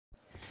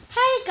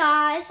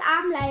Hi guys,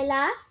 I'm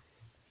Layla.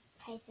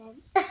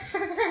 Peyton.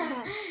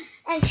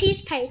 And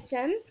she's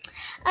Peyton.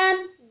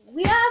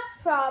 We are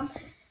from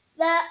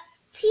the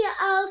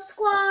TL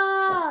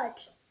squad.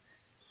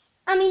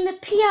 I mean the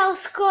PL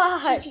squad.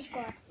 TT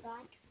squad,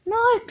 right?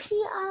 No,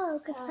 PL,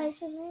 because Oh.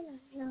 Peyton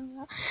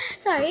no.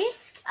 Sorry.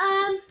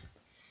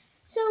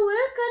 So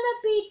we're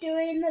gonna be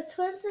doing the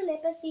Twin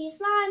Telepathy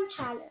Slime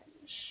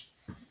Challenge.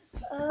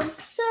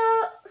 So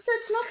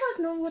it's not like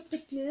normal with the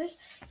glues.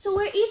 So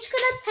we're each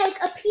gonna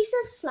take a piece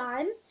of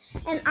slime,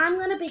 and I'm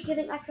gonna be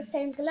giving us the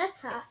same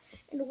glitter,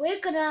 and we're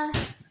gonna,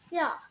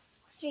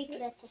 3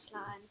 glitter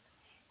slime.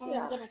 And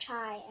then we're going to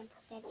try and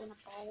put that in a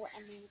bowl,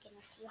 and then we're going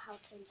to see how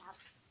it turns out.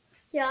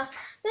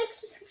 Make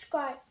sure to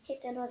subscribe,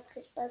 hit the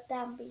notification bell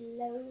down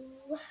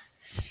below.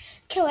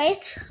 Okay,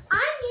 wait.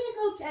 I need to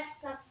go get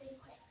something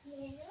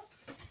quickly.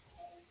 As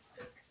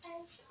quick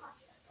as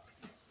possible.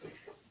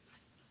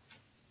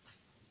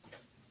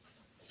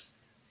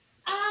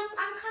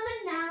 I'm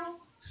coming now.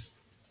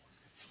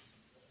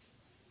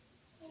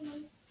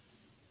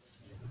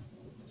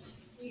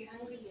 Are you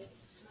hungry yet?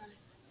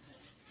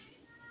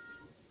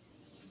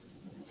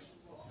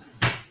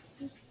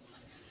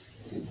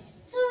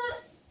 So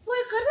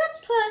we're gonna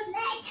put.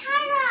 Hey,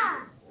 Tyra!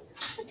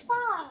 It's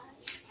fine.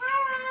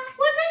 Tyra!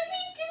 We're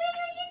busy doing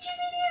a YouTube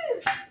video.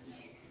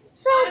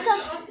 So Why go. don't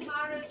you ask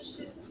Tyra if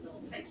your sister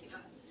will take you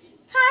guys?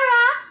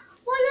 Tara,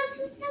 well your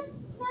sister.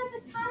 No,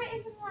 but Tara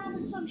isn't allowed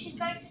to swim. She's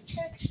going to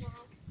church now.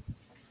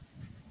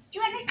 Do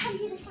you want to come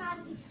do the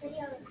slime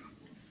video with us?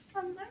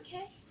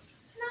 Okay.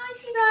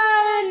 Nice. So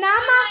now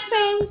my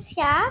friend's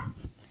here.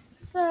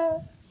 So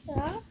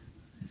yeah.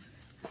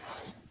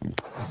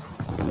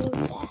 Move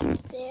that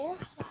there.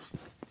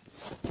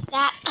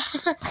 That.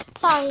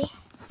 Sorry.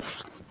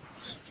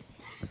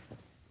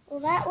 Will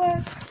that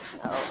work?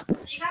 No.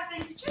 Are you guys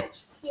going to church?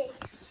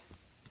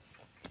 Yes.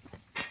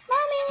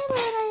 Mommy, will I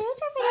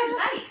So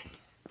late.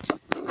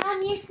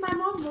 Yes, my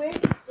mom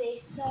works there,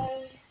 so.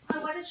 Oh,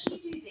 what does she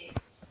do there?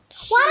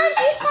 Why don't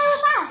you stay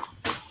with us?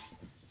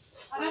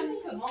 I don't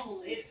think her mom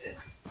will let her.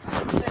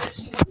 But if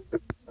she wants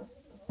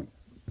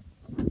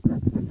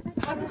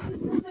what does she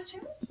do at the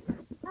church?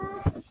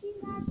 She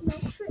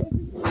makes sure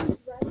everything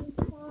is running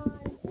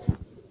fine,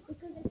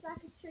 because it's like a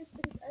church,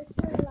 but it's also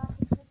like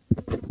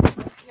a Christian.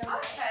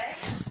 Okay.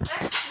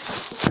 That's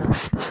cool.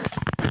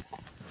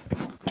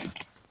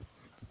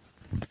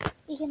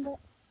 You can put.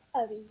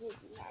 Oh, we're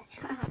using that.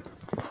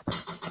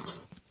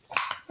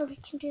 Or we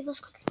can do this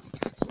quickly.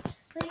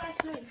 What are you guys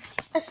doing?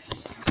 A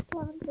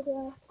slime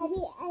video.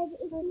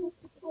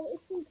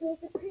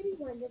 It's a pretty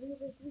one that we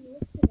were doing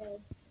yesterday.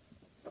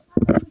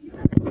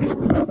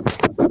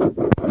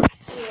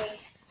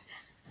 Yes.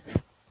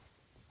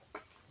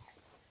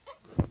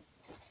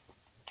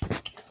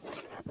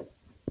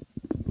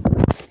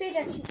 She said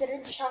that she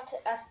didn't shout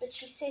at us, but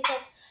she said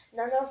that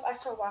none of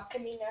us are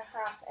welcome in her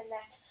house, and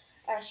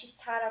that she's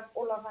tired of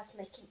all of us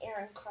making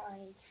Erin cry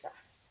and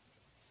stuff.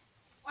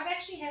 What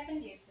actually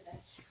happened yesterday?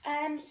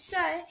 Erin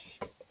said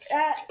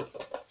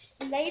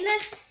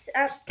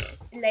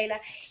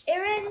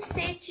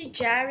to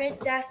Jared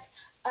that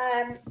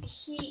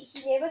he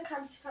never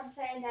comes to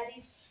complain that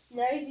his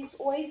nose is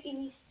always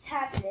in his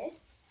tablet,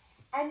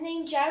 and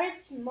then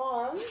Jared's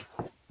mom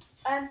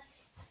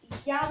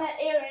yelled at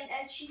Erin,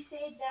 and she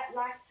said that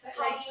like That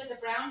lady with the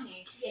brown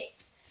hair.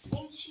 yes,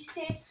 and she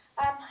said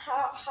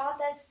how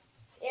does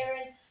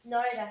Erin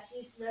know that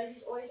his nose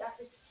is always up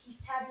at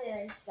his tablet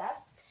and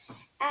stuff.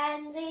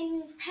 And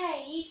then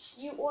Paige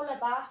knew all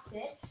about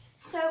it.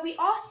 So we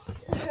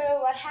asked her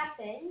what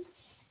happened.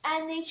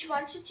 And then she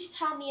wanted to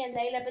tell me and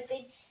Layla, but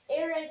then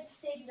Erin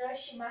said no,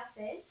 she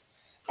mustn't.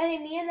 And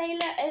then me and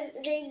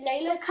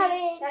Layla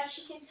said that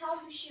she can tell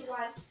who she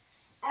wants,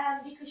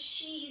 because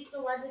she is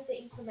the one with the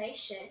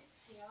information.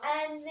 Yeah.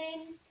 And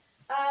then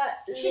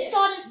She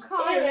started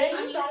crying. Erin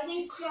I'm started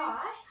listening to to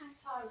cry.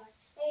 Tyra.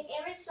 And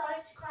Erin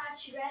started to cry and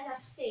she ran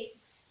upstairs.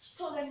 She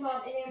told her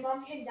mom, and her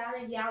mom came down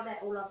and yelled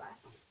at all of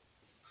us.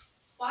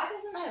 Why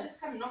doesn't she just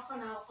come knock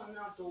on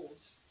our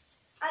doors?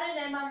 I don't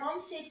know, my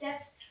mom said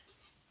that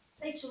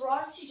it's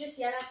wrong to just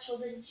yell at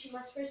children. She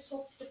must first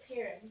talk to the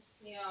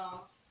parents. Yeah.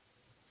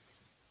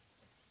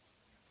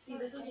 See,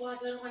 this is why I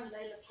don't want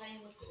Layla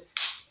playing with her.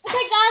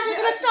 Okay, guys, we're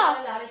gonna start.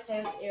 I'm allowed to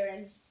play with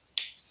Erin.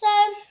 So,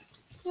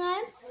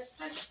 no. It's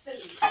so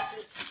silly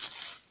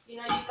because, you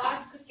know, you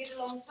guys could get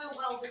along so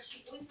well, but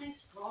she always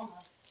makes drama.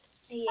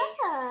 Yes.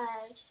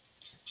 Oh.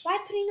 Why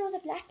putting all the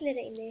black glitter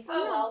in there?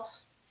 Oh well.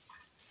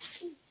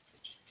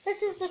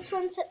 This is the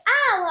twin set.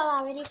 Well,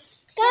 already.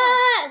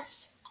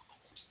 Guys!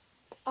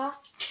 I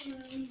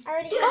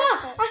already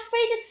got it. I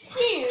sprayed it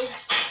too.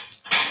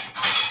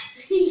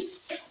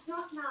 It's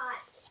not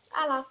nice.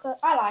 I like it.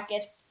 I like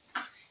it.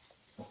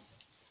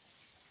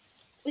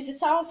 Is it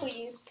sour for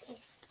you?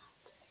 Yes.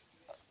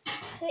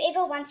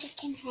 Whoever wants it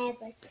can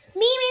have it.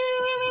 Me.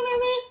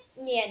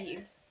 Yeah, and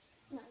you.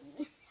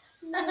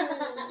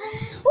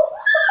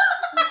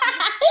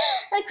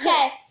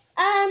 Okay.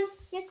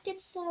 Let's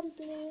get some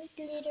blue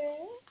glitter.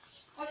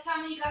 What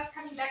time are you guys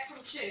coming back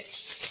from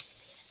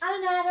church? I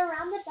don't know, at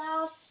around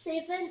about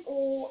 7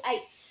 or 8.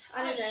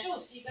 I don't know. Sure,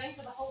 so you're going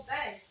for the whole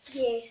day.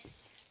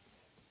 Yes.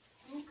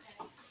 Okay.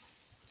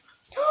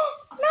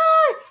 No!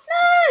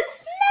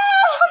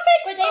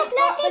 But Mix the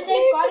black and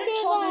they've got blue a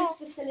together. children's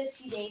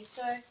facility there,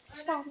 so Oh,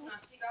 that's nice.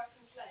 You guys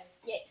can play.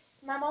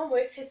 yes. My mom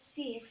works at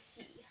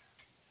CFC.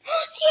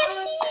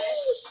 CFC!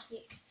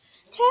 Yes.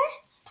 Okay,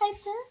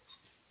 Peter.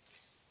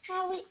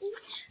 Now we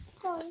each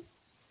going.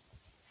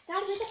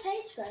 Guys, where's the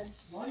page go?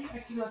 Why are you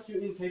acting like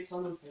you're in Cape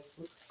Town on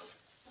Facebook?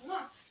 I'm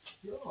not.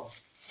 Yeah.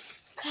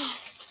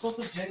 4th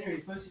of January,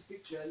 you post a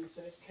picture and you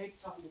say Cape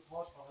Town with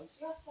hard eyes.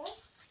 Yeah, so?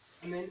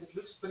 And then it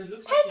looks like Peter,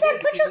 you're put there, your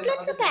because then the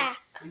glitter other day, back.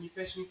 When you're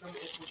fashioning from the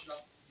airport, you're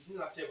like, you didn't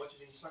like say what you're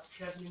doing, you're just like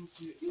travelling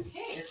to Who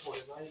cares? airport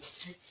and now you're like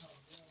Cape Town.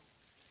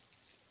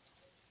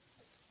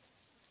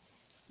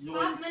 Yeah.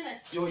 5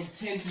 minutes. Your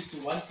intent is to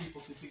want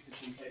people to think that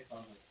you're in Cape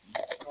Town.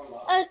 Don't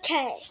lie.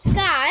 Okay,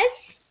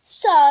 guys,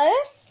 so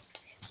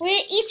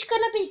we're each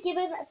gonna be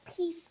given a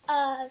piece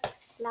of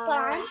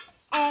slime,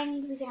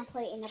 and we're gonna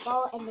put it in a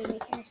bowl, and then we're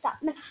gonna start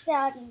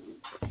mixing.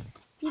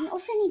 You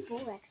also need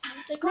ball wax.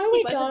 They No,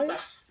 we don't.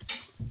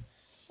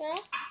 Yeah.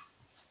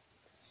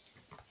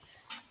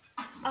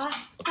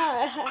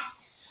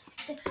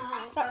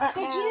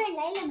 Could you and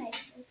Layla make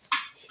this?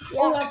 Yeah.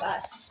 All of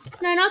us.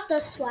 No, not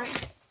this one.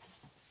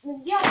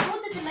 Yeah, I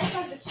wanted to make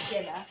it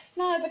together.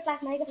 No, but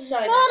like mega. No, No,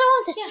 I don't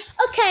want it. Yeah.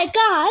 Okay,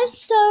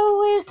 guys, so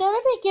we're gonna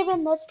be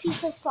given this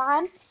piece of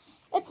slime.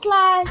 It's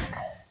like,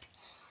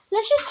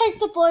 let's just take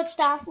the boards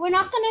down. We're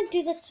not gonna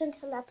do the twin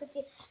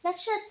telepathy.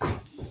 Let's just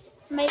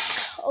make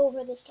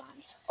over the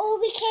slimes. Or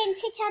we can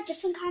set out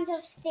different kinds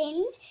of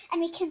things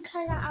and we can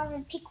close our eyes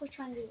and pick which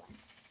one we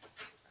want.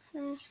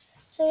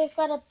 So we've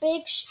got a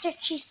big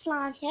stretchy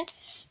slime here.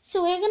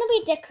 So we're gonna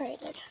be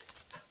decorated.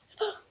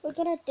 We're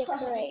gonna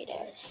decorate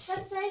it. What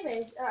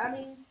flavors? I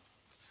mean,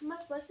 how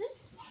much was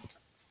this?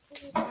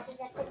 We started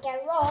at the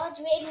garage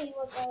when we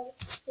were going,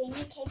 when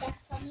we came back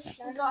from the I'm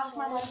slum. gonna ask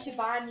my mom to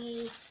buy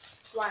me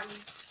one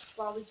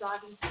while we're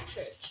driving to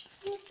church.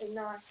 They're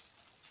nice.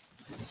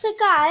 So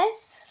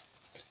guys,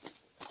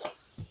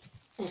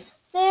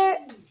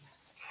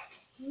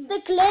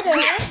 the glitter.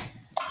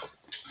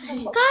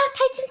 God,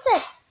 Peyton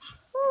said,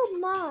 oh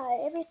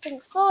my,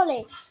 everything's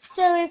falling.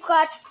 So we've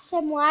got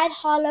some white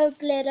hollow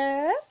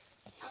glitter,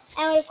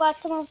 and we've got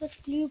some of this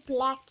blue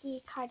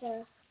blacky kind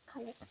of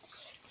color.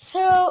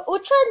 So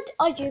which one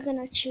are you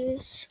gonna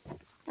choose?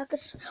 Like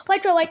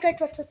wait.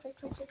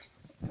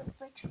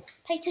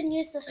 Peyton,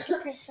 use this to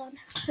press on.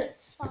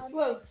 It's fine.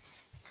 Whoa.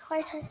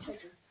 Wait.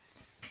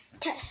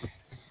 Okay.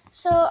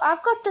 So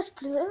I've got this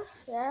blue,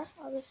 yeah,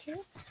 obviously.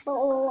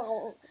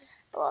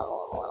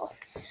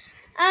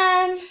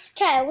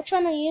 Okay, which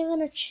one are you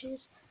gonna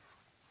choose?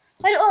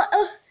 Wait,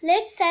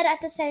 let's say it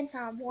at the same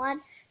time. 1,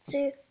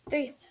 2,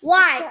 3.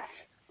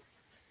 White.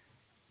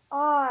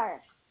 Are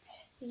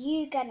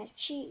you gonna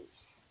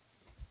choose?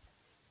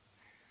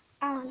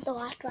 I want the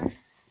white one.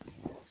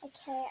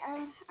 Okay,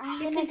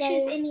 I'm You gonna can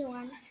choose go.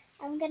 anyone.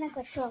 I'm gonna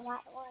go for a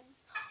white one.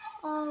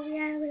 Oh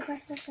yeah, we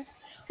both like this.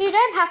 You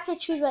don't have to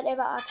choose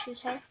whatever I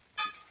choose, hey?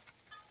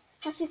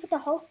 Must we put the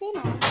whole thing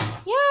on?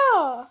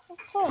 Yeah, of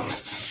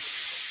course.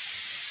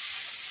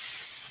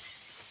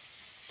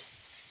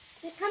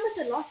 They come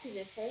with a lot in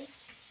it, hey?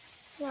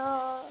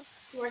 Yeah.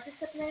 You want to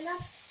sip, Layla?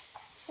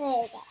 There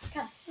you go.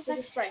 Come, we'll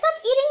just spray. Stop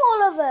eating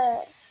all of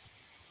it.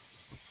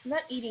 I'm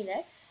not eating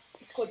it.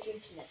 It's called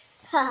drinking it.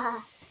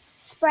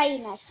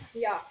 Spraying it.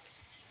 Yeah.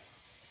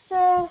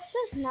 So this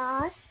is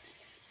nice.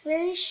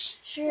 Very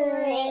stretchy.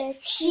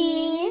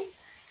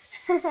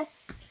 Okay,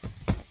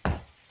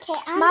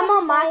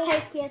 Mama might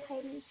take your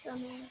paintings on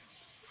it.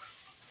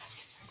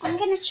 I'm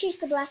gonna choose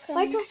the black one.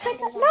 Wait.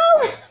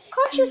 No!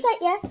 Can't choose that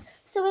yet.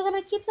 So we're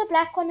going to keep the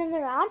black one in the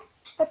round.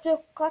 But we've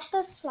got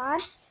the slime.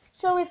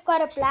 So we've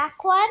got a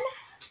black one.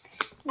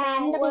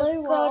 And the we're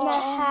blue going to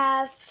one.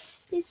 have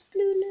these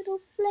blue little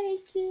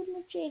flaky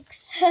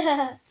jigs.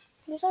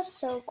 These are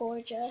so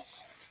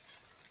gorgeous.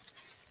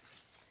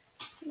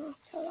 Not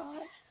a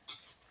lot.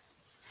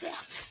 Yeah.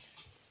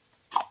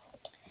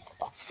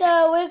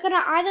 So we're going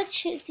to either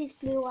choose these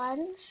blue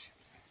ones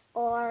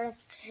Or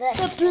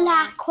this the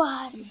black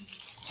one.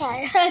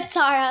 Okay,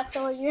 Tara, I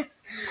saw you.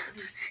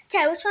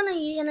 Okay, which one are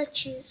you gonna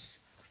choose?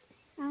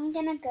 I'm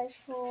gonna go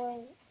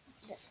for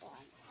this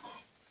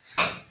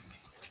one.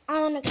 I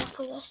wanna go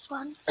for this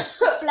one.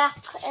 Black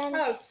and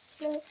Oh,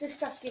 blue. this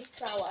stuff gets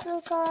sour.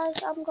 So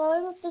guys, I'm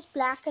going with this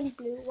black and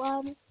blue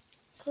one.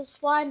 Because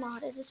why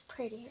not? It is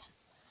pretty.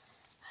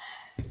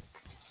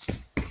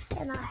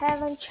 And I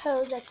haven't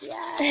chose it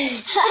yet.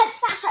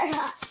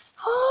 Tara.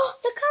 Oh,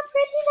 look how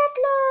pretty that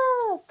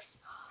looks.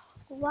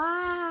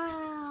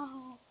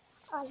 Wow.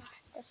 I like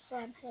this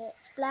one here.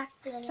 It's black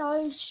glitter.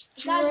 So Guys,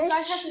 you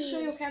guys have to stretchy. show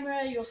your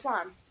camera your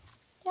slime.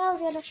 Yeah, we're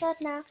gonna show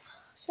it now.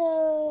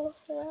 So,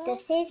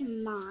 This is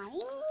mine.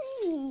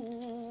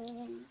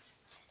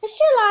 it's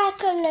just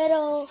like a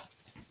little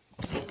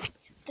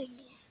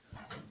thingy.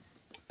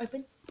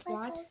 Open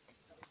wide.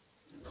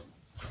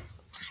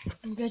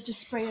 I'm going to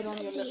just spray it on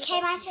your lips.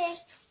 Okay, my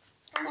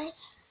turn. Wait.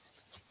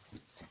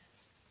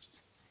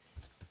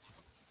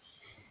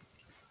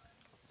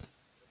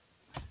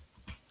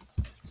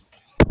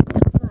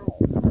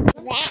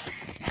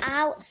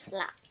 now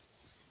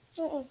slimes.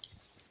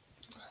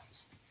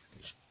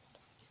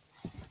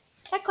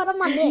 That got on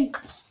my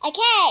neck.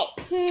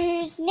 Okay,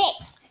 who's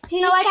next?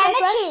 Who's No, I gonna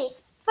got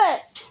choose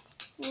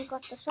first? You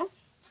got this one.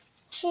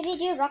 Should we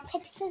do rock,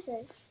 paper,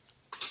 scissors?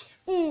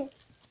 So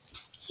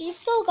you've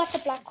still got the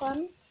black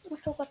one. I've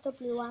still got the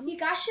blue one. You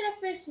guys should have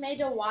first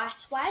made a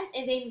white one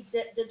and then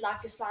did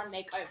like a slime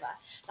makeover,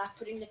 like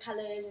putting the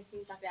colors and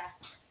things like that.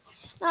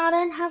 No, I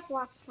don't have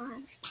white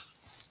slime.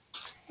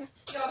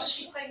 That's Yeah, but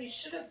she's saying you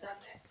should have done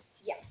that.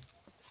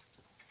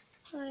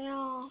 Oh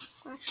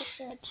yeah, I actually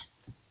should.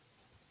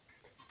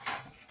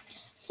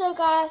 So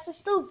guys, it's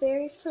still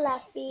very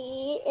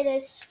fluffy. It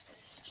is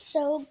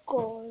so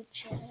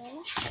gorgeous.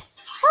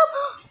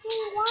 Oh,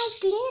 white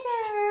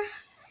glitter.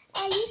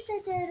 I used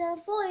to do it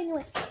for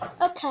anyway.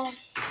 Okay.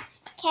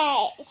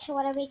 Okay, so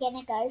what are we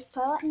gonna go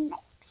for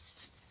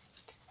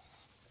next?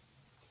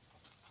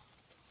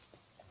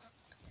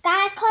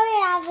 Guys,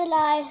 comment down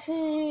below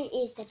who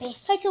is the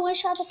best Okay, so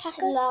where's your other packet?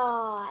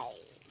 slime.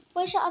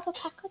 Where's your other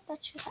packet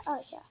that you have?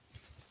 Oh, here.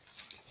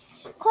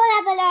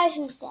 Comment down below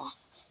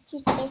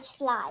who's the best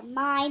slime.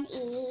 Mine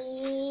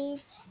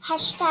is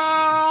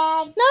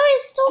hashtag. No, we're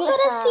still Glitter.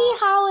 gonna see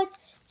how it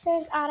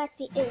turns out at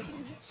the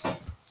end.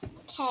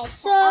 Okay,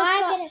 So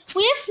I'm gonna.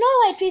 we have no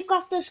wait. We've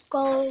got this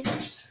gold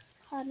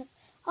kind of.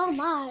 Oh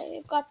my!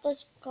 We've got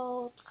this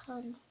gold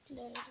kind of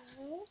glitter,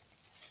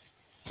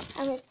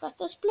 and we've got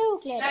this blue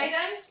glitter.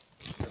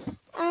 Jaden,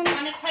 Um,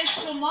 want to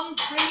taste your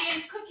mom's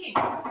brilliant cooking?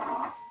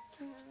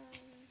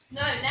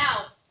 No,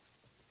 now.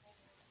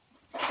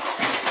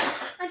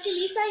 Auntie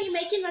Lisa, you're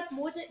making what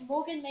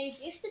Morgan made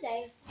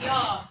yesterday.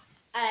 Yeah,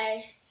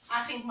 I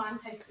I think mine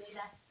tastes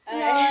better.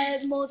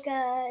 no,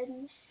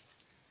 Morgan's.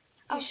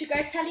 You should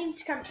go tell him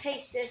to come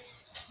taste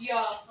it.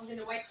 Yeah, I'm going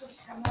to wait for him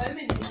to come home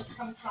and then he's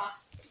come try.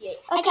 Yes.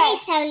 Okay,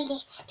 so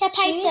let's Okay,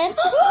 choose. Peyton.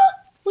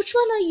 Which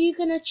one are you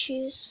gonna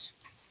choose?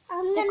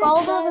 I'm The gonna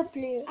gold go, or the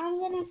blue? I'm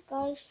gonna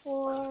go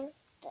for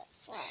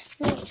this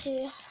one. Me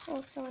too.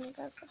 Also wanna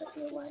go for the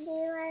blue one.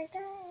 Here I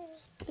go.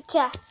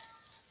 Okay.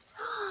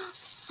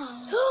 So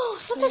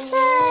Look at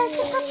that!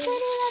 Look how pretty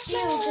that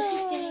Ew, this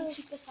is is. getting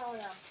super sour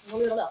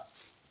now.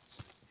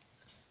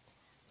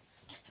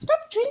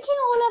 Stop drinking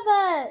all of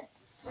it.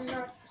 I'm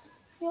not.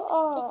 You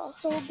are. it's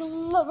so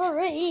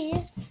blubbery.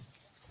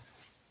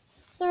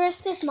 The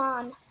rest is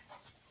mine.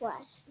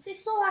 What? There's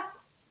still like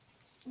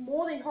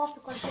more than half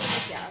the container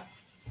here.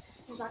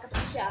 There's like up to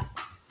here.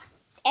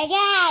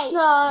 Okay.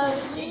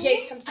 No.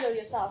 Yes, come feel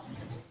yourself.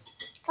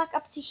 Like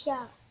up to here.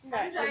 No,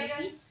 let me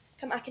see.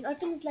 Come, I can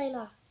open it,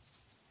 Layla.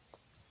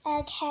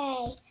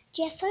 Okay.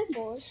 Do you have foam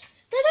balls?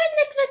 No, don't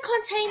lick the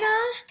container.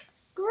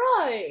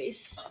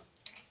 Gross.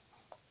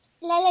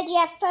 Layla, do you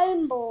have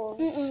foam balls?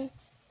 Mm-mm.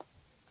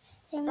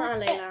 Then Ah, what's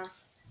Layla.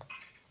 this?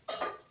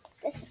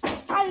 This is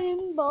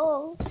foam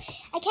balls.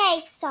 Okay,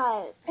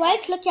 so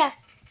Wait, look here.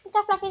 Look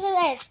how fluffy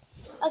it is.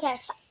 Okay,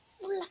 so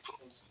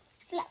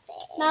fluffy.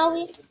 now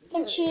we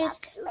can choose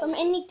from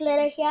any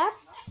glitter here.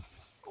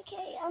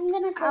 Okay, I'm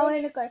gonna I go.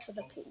 want to go for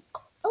the pink.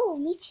 Oh,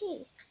 me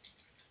too.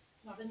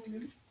 Not in the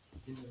room.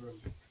 In the room.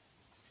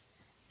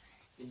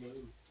 In the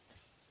room.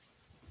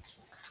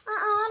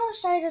 I don't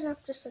show it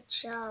enough just a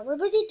chair. We're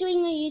busy doing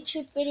a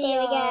YouTube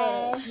video.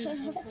 There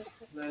we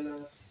go.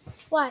 No,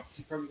 What?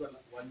 you probably got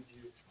like one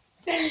view.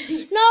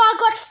 No, I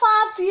got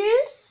 5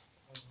 views.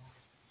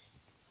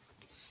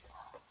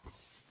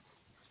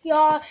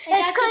 Yeah, Hey,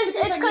 it's guys,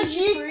 look at this on because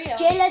YouTube for you real.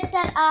 jealous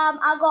that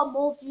I got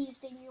more views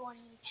than you on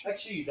YouTube.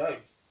 Actually, you don't.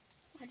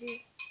 I do.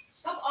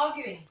 Stop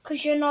arguing.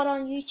 Because you're not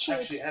on YouTube.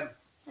 Actually, I am.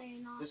 No,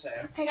 you're not. Yes, I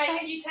am. Okay, Okay, so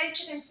can you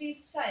taste it and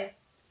please say?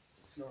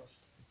 It's nice.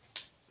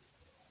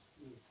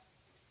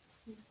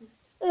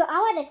 Ooh, I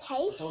want to I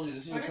taste. told you,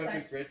 this is the What it perfect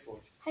tastes? bread for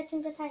it.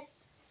 Hudson the taste.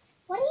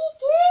 What are you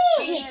Do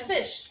you doing? eat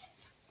fish?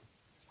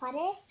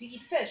 Pardon? Do you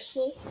eat fish?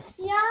 Yes.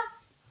 Yeah.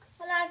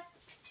 Hello.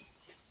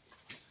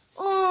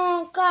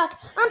 Oh, gosh.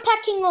 I'm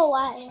packing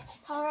away.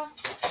 Tara.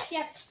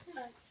 Yeah.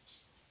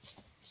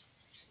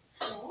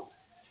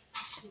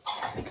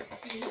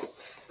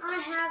 I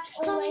have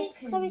always.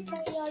 Yeah.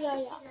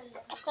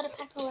 I've got to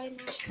pack away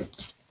now.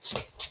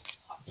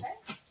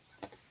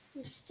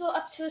 I'm still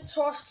up to the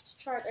task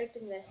to try and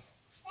open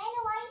this. Layla,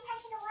 why are you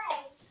packing away?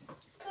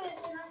 Good,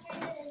 we're not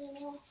doing it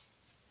anymore.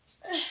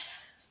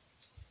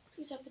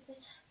 Please open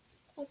this.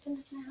 Open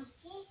it now.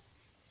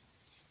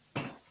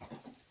 Okay.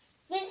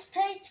 This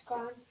page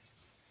gone.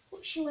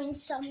 She went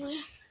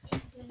somewhere. Do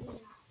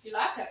you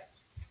like it?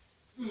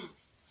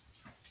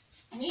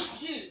 Me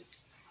too.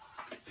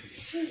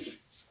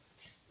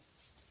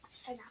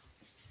 So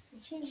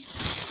now.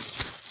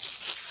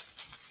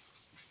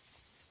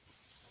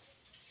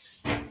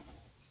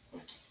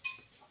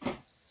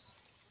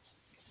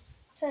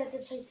 So the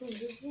plate will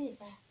do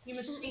that. You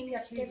must scream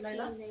here, please, Layla.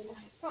 Not right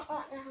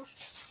now.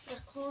 I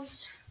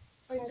can't.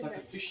 It's like a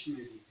fish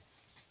smoothie.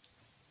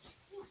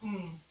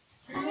 Mommy,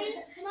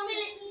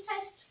 let me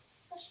taste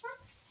this one.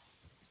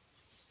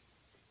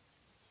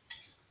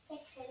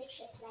 It's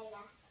delicious,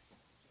 Layla.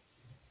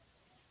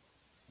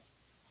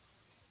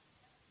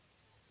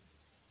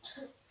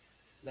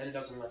 Lily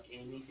doesn't like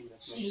anything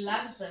that's not She sweet.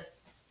 loves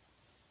this.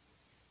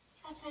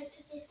 I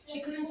tasted this.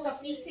 She couldn't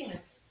stop eating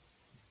it.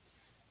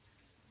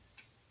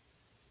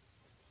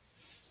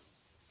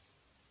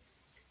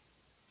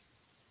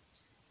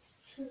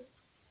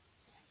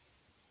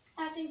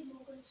 I think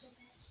Morgan's the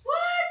best.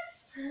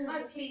 What?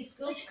 Oh, please,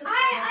 girls. Could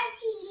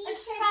Auntie Lee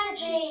It's says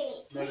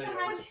crunchy. the No,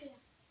 best. no, no.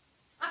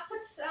 I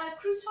put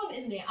crouton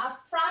in there. I've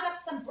fried up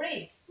some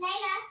bread.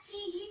 Layla, do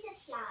you use the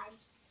slide?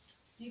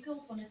 Do you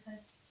girls want to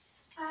taste?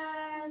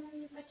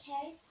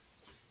 Okay.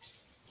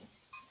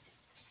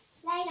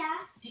 Layla,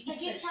 Do you eat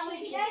Okay, fish? tell if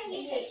me you don't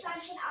use the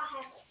slide, then I'll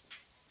have it.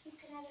 You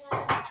can have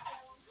another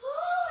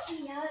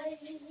one. No.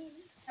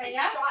 Hey, It's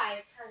yeah?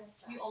 dry, kind of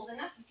dry. You old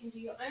enough? You can do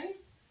your own.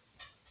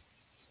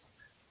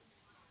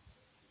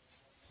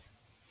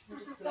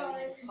 This is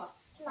Sorry. it's hot.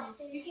 Like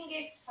You this. can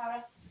get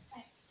Farah.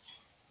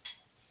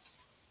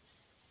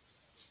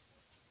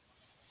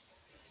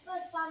 So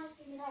it's fun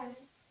if you know.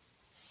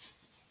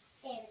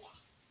 There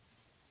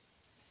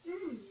we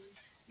go.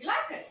 You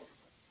like it?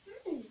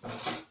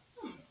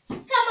 Come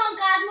on,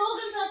 guys.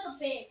 Morgan's not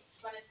the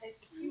best. Want to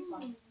taste the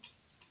crouton?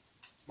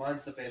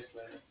 Mine's the best,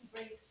 Lily. Just the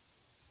bread.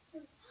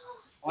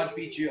 I'd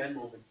beat you and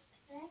Morgan.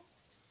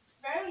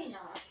 Very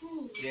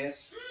nice.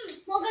 Yes.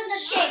 Morgan's a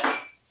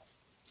chef.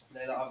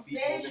 Layla, I've beat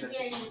Very, Morgan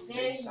very, at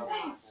very many times.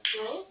 nice.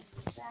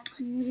 Girls.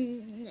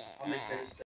 I'll make